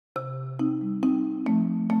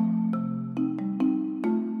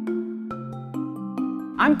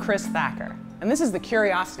I'm Chris Thacker, and this is the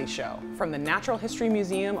Curiosity Show from the Natural History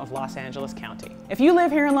Museum of Los Angeles County. If you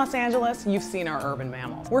live here in Los Angeles, you've seen our urban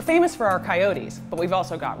mammals. We're famous for our coyotes, but we've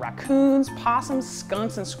also got raccoons, possums,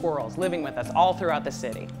 skunks, and squirrels living with us all throughout the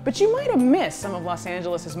city. But you might have missed some of Los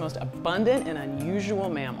Angeles' most abundant and unusual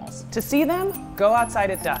mammals. To see them, go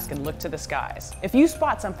outside at dusk and look to the skies. If you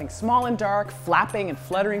spot something small and dark, flapping and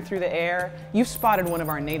fluttering through the air, you've spotted one of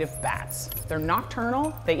our native bats. They're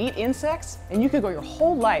nocturnal, they eat insects, and you could go your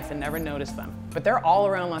whole life and never notice them. But they're all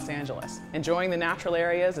around Los Angeles, enjoying the natural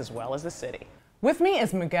areas as well as the city. With me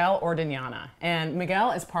is Miguel Ordeñana, and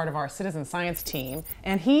Miguel is part of our citizen science team,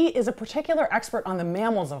 and he is a particular expert on the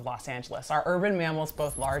mammals of Los Angeles, our urban mammals,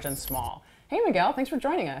 both large and small. Hey Miguel, thanks for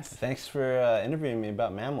joining us. Thanks for interviewing me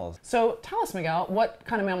about mammals. So tell us, Miguel, what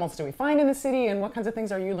kind of mammals do we find in the city, and what kinds of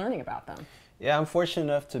things are you learning about them? Yeah, I'm fortunate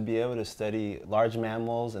enough to be able to study large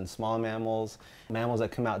mammals and small mammals, mammals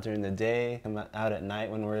that come out during the day, come out at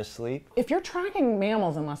night when we're asleep. If you're tracking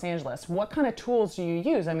mammals in Los Angeles, what kind of tools do you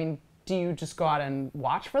use? I mean, do you just go out and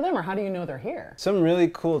watch for them, or how do you know they're here? Some really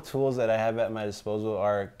cool tools that I have at my disposal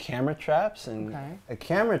are camera traps. And a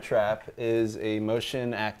camera trap is a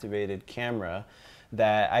motion-activated camera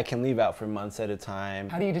that I can leave out for months at a time.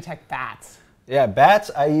 How do you detect bats? Yeah,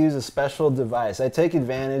 bats, I use a special device. I take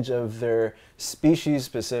advantage of their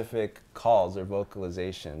species-specific calls or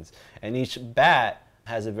vocalizations. And each bat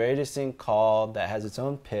has a very distinct call that has its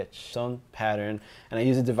own pitch, its own pattern, and I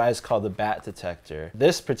use a device called the bat detector.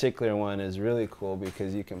 This particular one is really cool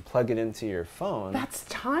because you can plug it into your phone. That's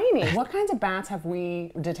tiny. What kinds of bats have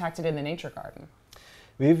we detected in the nature garden?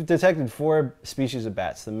 We've detected 4 species of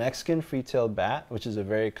bats. The Mexican free-tailed bat, which is a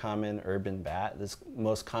very common urban bat, that's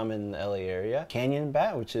most common in the LA area. Canyon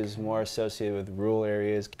bat, which is more associated with rural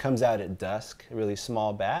areas, comes out at dusk, a really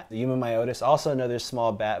small bat. The Yuma myotis, also another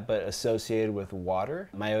small bat, but associated with water.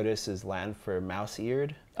 Myotis is Latin for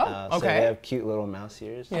mouse-eared. So they have cute little mouse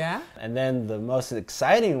ears. Yeah. And then the most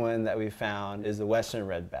exciting one that we found is the western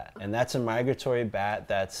red bat. And that's a migratory bat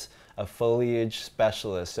that's a foliage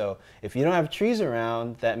specialist. So if you don't have trees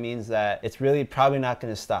around, that means that it's really probably not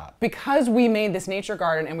going to stop. Because we made this nature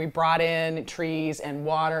garden and we brought in trees and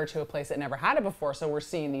water to a place that never had it before, so we're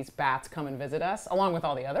seeing these bats come and visit us, along with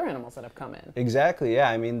all the other animals that have come in. Exactly, yeah.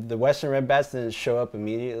 I mean, the western red bats didn't show up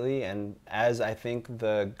immediately, and as I think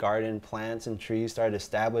the garden plants and trees started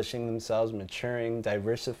establishing themselves, maturing,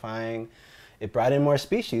 diversifying, it brought in more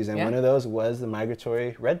species, and one of those was the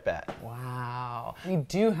migratory red bat. Wow. We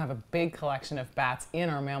do have a big collection of bats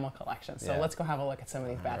in our mammal collection, so let's go have a look at some of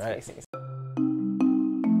these bat species.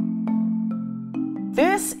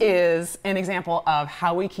 This is an example of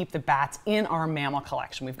how we keep the bats in our mammal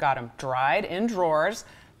collection. We've got them dried in drawers,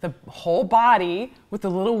 the whole body with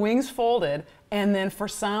the little wings folded, and then for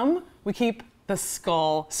some, we keep the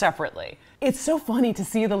skull separately. It's so funny to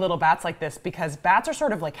see the little bats like this because bats are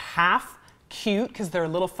sort of like half cute because they're a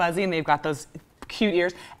little fuzzy and they've got those cute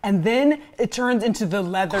ears, and then it turns into the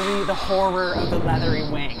leathery, the horror of the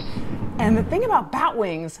leathery wing. And the thing about bat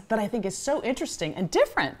wings that I think is so interesting and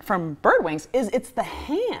different from bird wings is it's the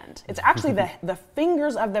hand. It's actually the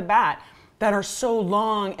fingers of the bat that are so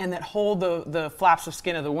long and that hold the flaps of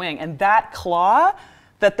skin of the wing. And that claw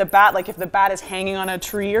that the bat, like if the bat is hanging on a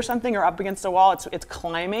tree or something or up against a wall, it's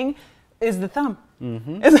climbing, is the thumb.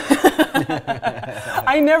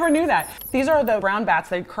 I never knew that. These are the brown bats.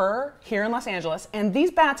 They occur here in Los Angeles, and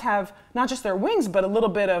these bats have not just their wings, but a little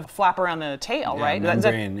bit of flap around the tail, right?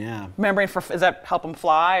 Membrane, Membrane, does that help them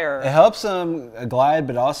fly, or? It helps them glide,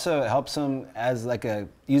 but also it helps them as like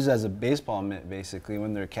use as a baseball mitt, basically.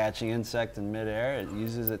 When they're catching insect in midair, it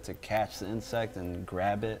uses it to catch the insect and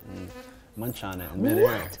grab it and munch on it in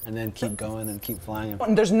midair, and then keep going and keep flying.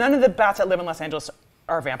 And there's none of the bats that live in Los Angeles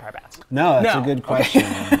are vampire bats? No, that's a good question.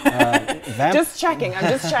 Just checking, I'm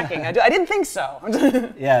just checking. I didn't think so.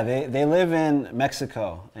 Yeah, they live in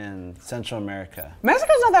Mexico and Central America.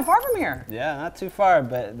 Mexico's not that far from here. Yeah, not too far,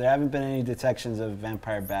 but there haven't been any detections of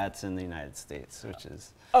vampire bats in the United States, which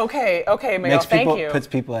is... Okay, Miguel, thank you. Puts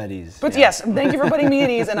people at ease. But yes, thank you for putting me at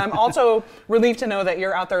ease, and I'm also relieved to know that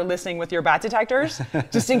you're out there listening with your bat detectors,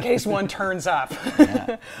 just in case one turns up.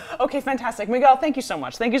 Okay, fantastic. Miguel, thank you so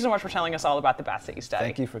much. Thank you so much for telling us all about the bats that you study.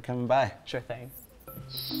 Thank you for coming by. Sure thing.